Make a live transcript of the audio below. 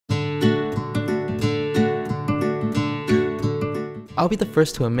I'll be the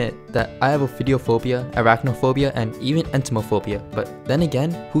first to admit that I have ophidiophobia, arachnophobia, and even entomophobia, but then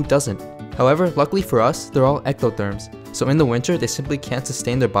again, who doesn't? However, luckily for us, they're all ectotherms, so in the winter they simply can't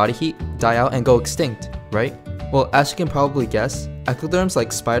sustain their body heat, die out, and go extinct, right? Well, as you can probably guess, ectotherms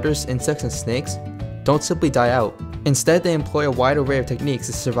like spiders, insects, and snakes don't simply die out. Instead, they employ a wide array of techniques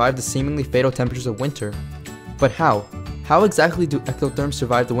to survive the seemingly fatal temperatures of winter. But how? How exactly do ectotherms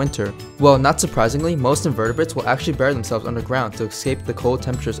survive the winter? Well, not surprisingly, most invertebrates will actually bury themselves underground to escape the cold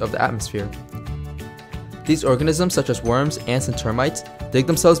temperatures of the atmosphere. These organisms, such as worms, ants, and termites, dig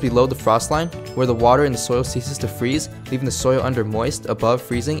themselves below the frost line, where the water in the soil ceases to freeze, leaving the soil under moist, above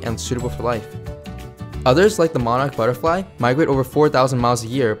freezing, and suitable for life. Others, like the monarch butterfly, migrate over 4,000 miles a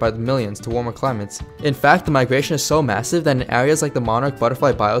year by the millions to warmer climates. In fact, the migration is so massive that in areas like the monarch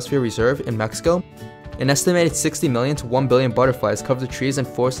butterfly biosphere reserve in Mexico, an estimated 60 million to 1 billion butterflies cover the trees and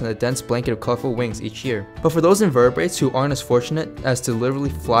forests in a dense blanket of colorful wings each year. But for those invertebrates who aren't as fortunate as to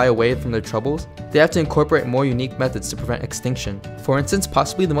literally fly away from their troubles, they have to incorporate more unique methods to prevent extinction. For instance,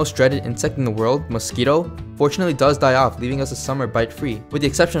 possibly the most dreaded insect in the world, mosquito, fortunately does die off, leaving us a summer bite-free, with the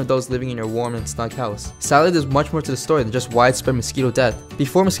exception of those living in your warm and snug house. Sadly, there's much more to the story than just widespread mosquito death.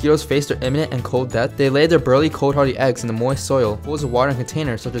 Before mosquitoes face their imminent and cold death, they lay their burly, cold-hardy eggs in the moist soil, pools of water and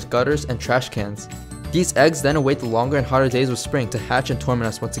containers such as gutters and trash cans. These eggs then await the longer and hotter days of spring to hatch and torment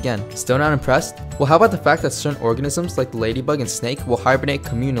us once again. Still not impressed? Well, how about the fact that certain organisms like the ladybug and snake will hibernate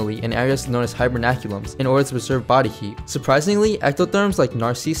communally in areas known as hibernaculums in order to preserve body heat. Surprisingly, ectotherms like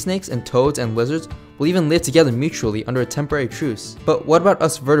narcisse snakes and toads and lizards will even live together mutually under a temporary truce. But what about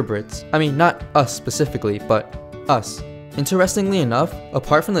us vertebrates? I mean, not us specifically, but us. Interestingly enough,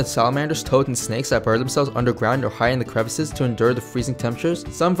 apart from the salamanders, toads, and snakes that bury themselves underground or hide in the crevices to endure the freezing temperatures,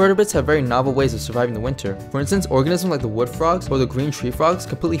 some vertebrates have very novel ways of surviving the winter. For instance, organisms like the wood frogs or the green tree frogs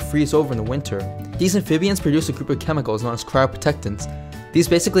completely freeze over in the winter. These amphibians produce a group of chemicals known as cryoprotectants. These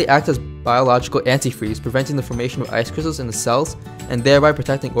basically act as biological antifreeze, preventing the formation of ice crystals in the cells and thereby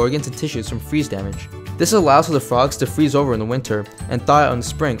protecting organs and tissues from freeze damage. This allows for the frogs to freeze over in the winter and thaw out in the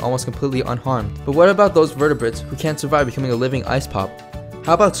spring almost completely unharmed. But what about those vertebrates who can't survive becoming a living ice pop?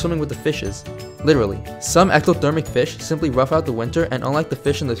 How about swimming with the fishes? Literally. Some ectothermic fish simply rough out the winter and, unlike the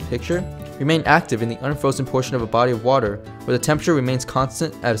fish in this picture, remain active in the unfrozen portion of a body of water where the temperature remains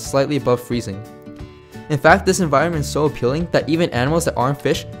constant at slightly above freezing. In fact, this environment is so appealing that even animals that aren't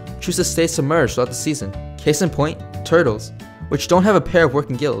fish choose to stay submerged throughout the season. Case in point, turtles, which don't have a pair of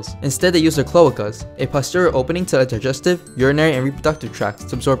working gills. Instead, they use their cloacas, a posterior opening to the digestive, urinary, and reproductive tracts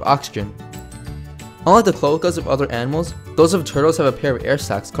to absorb oxygen. Unlike the cloacas of other animals, those of turtles have a pair of air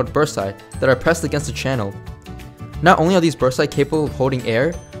sacs called bursae that are pressed against the channel. Not only are these bursae capable of holding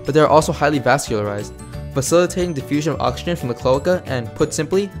air, but they are also highly vascularized, facilitating diffusion of oxygen from the cloaca and, put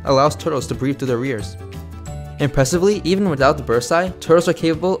simply, allows turtles to breathe through their ears. Impressively, even without the bursae, turtles are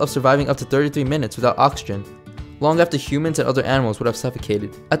capable of surviving up to 33 minutes without oxygen, long after humans and other animals would have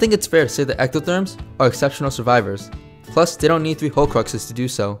suffocated. I think it's fair to say that ectotherms are exceptional survivors. Plus, they don't need 3 Horcruxes to do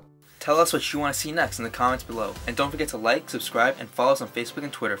so. Tell us what you want to see next in the comments below, and don't forget to like, subscribe, and follow us on Facebook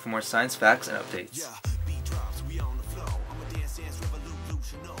and Twitter for more science facts and updates.